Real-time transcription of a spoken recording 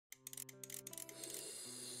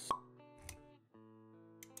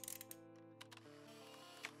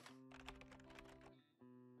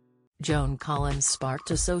Joan Collins sparked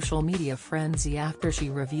a social media frenzy after she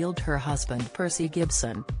revealed her husband Percy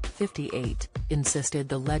Gibson, 58, insisted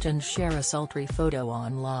the legend share a sultry photo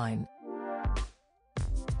online.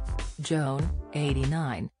 Joan,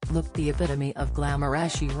 89, looked the epitome of glamour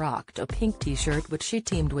as she rocked a pink t-shirt which she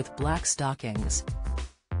teamed with black stockings.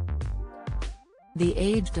 The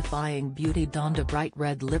age-defying beauty donned a bright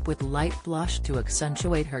red lip with light blush to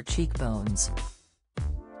accentuate her cheekbones.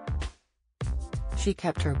 She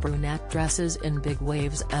kept her brunette dresses in big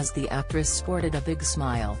waves as the actress sported a big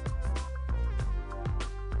smile.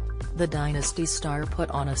 The Dynasty star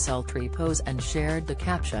put on a sultry pose and shared the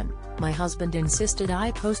caption, "My husband insisted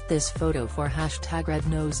I post this photo for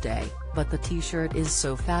 #RedNoseDay, but the t-shirt is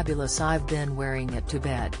so fabulous I've been wearing it to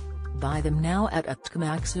bed. Buy them now at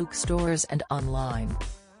Tkmakzuk stores and online."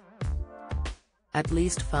 At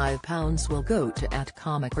least £5 will go to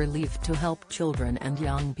Comic Relief to help children and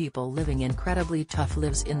young people living incredibly tough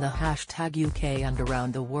lives in the #UK and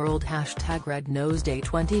around the world #RedNoseDay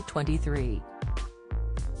 2023.